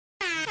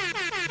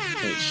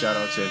Hey, shout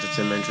out to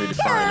Entertainment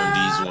Redefined on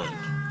these one.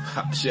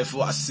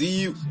 Shefo, I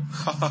see you.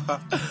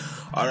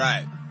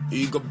 Alright,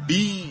 he go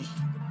be.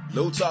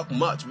 No talk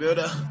much,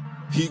 brother.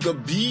 He go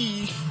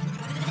be.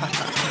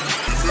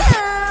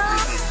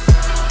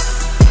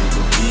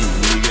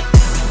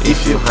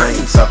 If you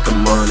ain't talking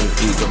money,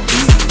 he go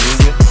be,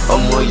 nigga.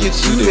 I'm on you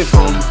to the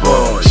phone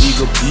boy. He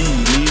go be,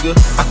 nigga.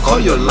 I call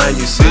your line,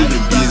 you say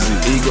you busy.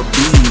 He go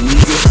be,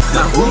 nigga.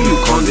 Now who you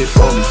call the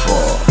phone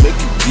for? Make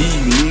it be,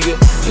 nigga.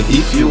 And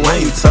if you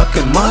ain't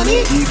talking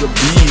money, he go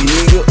be,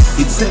 nigga.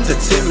 It's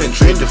entertainment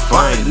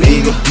redefined,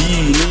 nigga.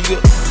 Be, nigga.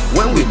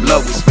 When we blow,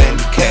 we spend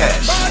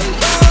cash.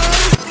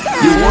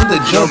 You want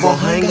the job or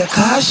hang a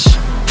cash?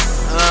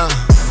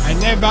 I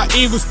never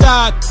even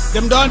start.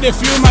 Them done they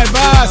feel my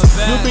bars.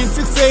 You been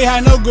sick, say I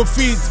no go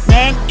fit.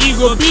 Man,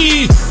 ego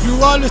be. You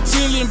always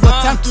chillin',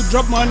 but time to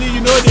drop money,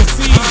 you know they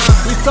see.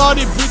 With all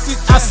the British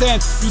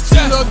accent, you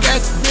still no get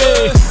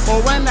paid.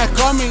 But when I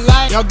come in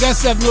line, your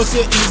guest have no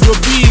say ego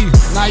be.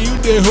 Now you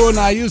the hoe,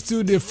 now you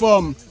still the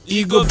form.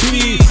 Ego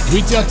be.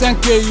 With your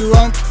 10K, you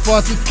want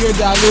 40K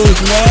dollars,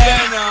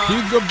 man.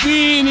 Ego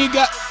be,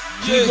 nigga.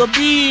 Ego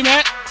be,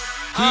 man.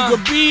 Ego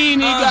be,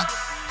 nigga.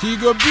 He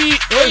go be,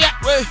 oh yeah,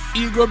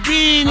 he go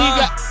be,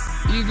 nigga.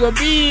 He go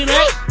be, man.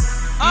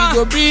 He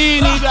go be,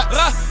 nigga.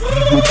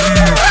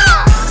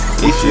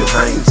 If you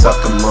ain't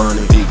talking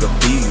money, he go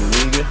be,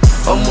 nigga.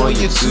 I'm on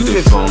you to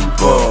the phone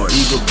boy.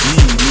 He go be,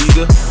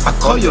 nigga. I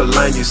call your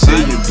line, you say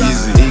you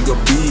busy. He go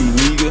be,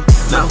 nigga.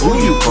 Now who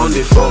you call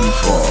the phone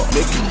for?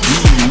 Make it be,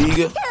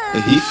 nigga.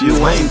 And if you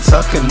ain't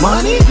talking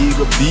money, he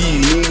go be,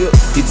 nigga.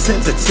 It's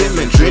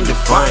entertainment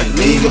redefined,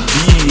 nigga.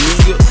 Be,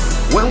 nigga.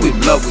 When we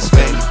blow, we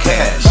spend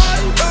cash.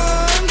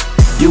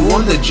 You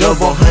want the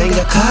job or hang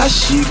a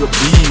cash? He go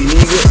be,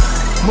 nigga.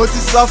 Mo ti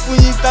sọ fún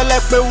yín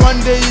tẹ́lẹ̀ pé one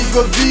day he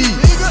go be.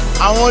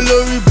 Àwọn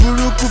olórí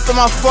burúkú fẹ́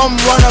máa form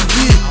wanna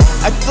be.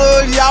 I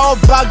told y'all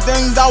back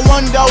then that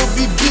one day will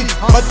be big.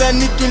 But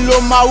ẹni kí n lo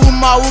máa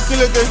wú kí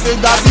lè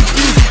tètè dàbí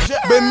big.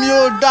 Gbèmí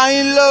ò dá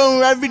yín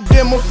lóhùn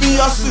everyday mo fi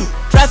hustle.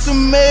 Try to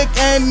make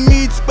end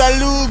meet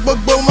pẹ̀lú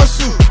gbogbo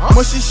mọ́sù.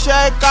 Mo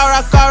ṣiṣẹ́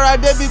kárakára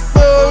débi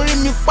pé orí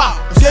mi pa.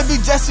 Débi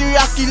Jesse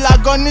Akila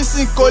gan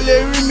nísìn kò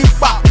lè rí mi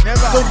pa.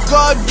 So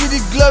God be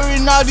the glory,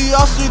 now the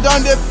hustle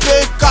don dey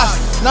pay cash.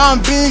 Now I'm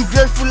being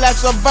grateful like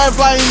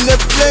survivor in a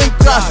plane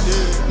crash.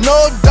 No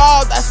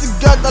doubt I still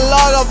get a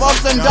lot of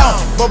ups and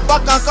downs, but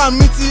back and can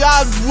meet the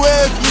hard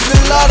way with a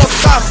lot of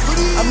cash.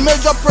 A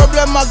major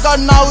problem I got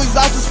now is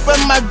how to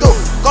spend my dough.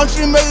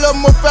 Country mélòó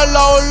mo fẹ́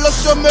lọ,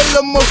 olóṣó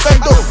mélòó mo fẹ́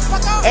dò.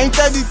 Ẹ̀yin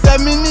tẹ́bi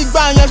tẹ̀mí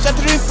nígbà yẹn ṣe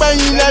tí rí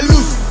pẹ́yìn lẹ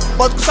lose.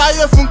 But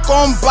sáyé fún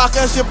comeback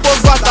ẹ ṣe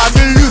post-back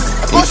tàbí lose.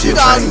 If you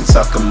ain't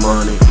talking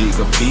money, he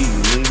go be,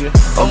 nigga.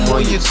 I'm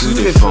on you to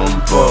the phone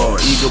boy.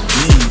 He go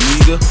be,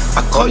 nigga.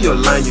 I call your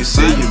line, you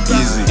say you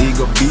busy. He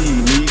go be,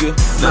 nigga.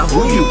 Now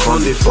who you call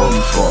the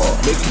phone for?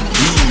 Make it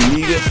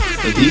be, nigga.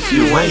 And if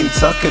you ain't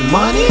talking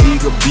money, he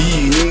go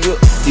be, nigga.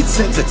 It's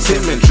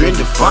entertainment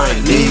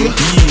redefined, nigga.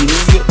 Be,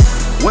 nigga.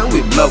 When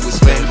we blow, we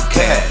spend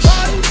cash.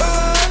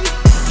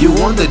 You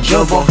want the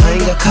job or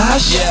hang a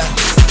cash? Yeah,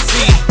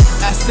 see,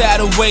 I said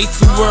a way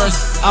too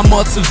worse. I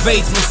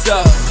motivate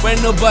myself when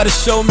nobody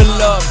show me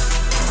love.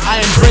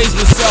 I embrace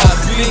myself,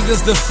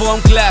 niggas the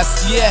form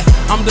class, yeah,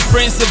 I'm the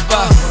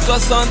principal.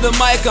 Cause on the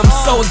mic I'm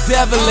so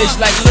devilish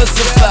like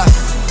Lucifer.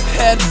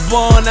 Head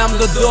born, I'm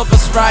the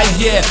dopest right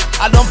here.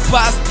 I don't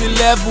pass the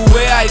level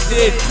where I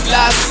did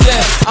last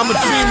year. I'm a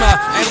dreamer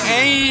and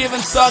ain't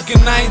even talking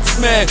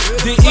nightmare.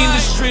 The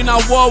industry now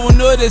war will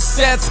know the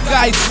set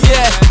guys,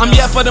 yeah. I'm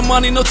here for the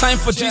money, no time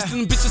for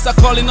gisting. Bitches are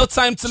calling, no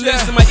time to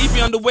listen. My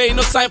EP on the way,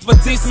 no time for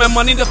this. My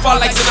money the fall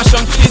like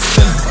Sean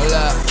Kingston.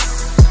 Hola,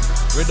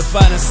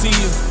 Redefined, I see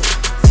you.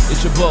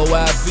 It's your boy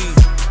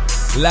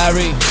YB,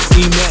 Larry,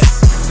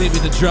 Ines,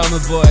 David the drummer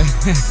boy.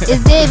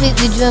 It's David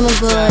the drummer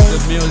boy. Time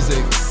for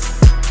music.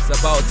 It's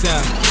about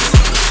time.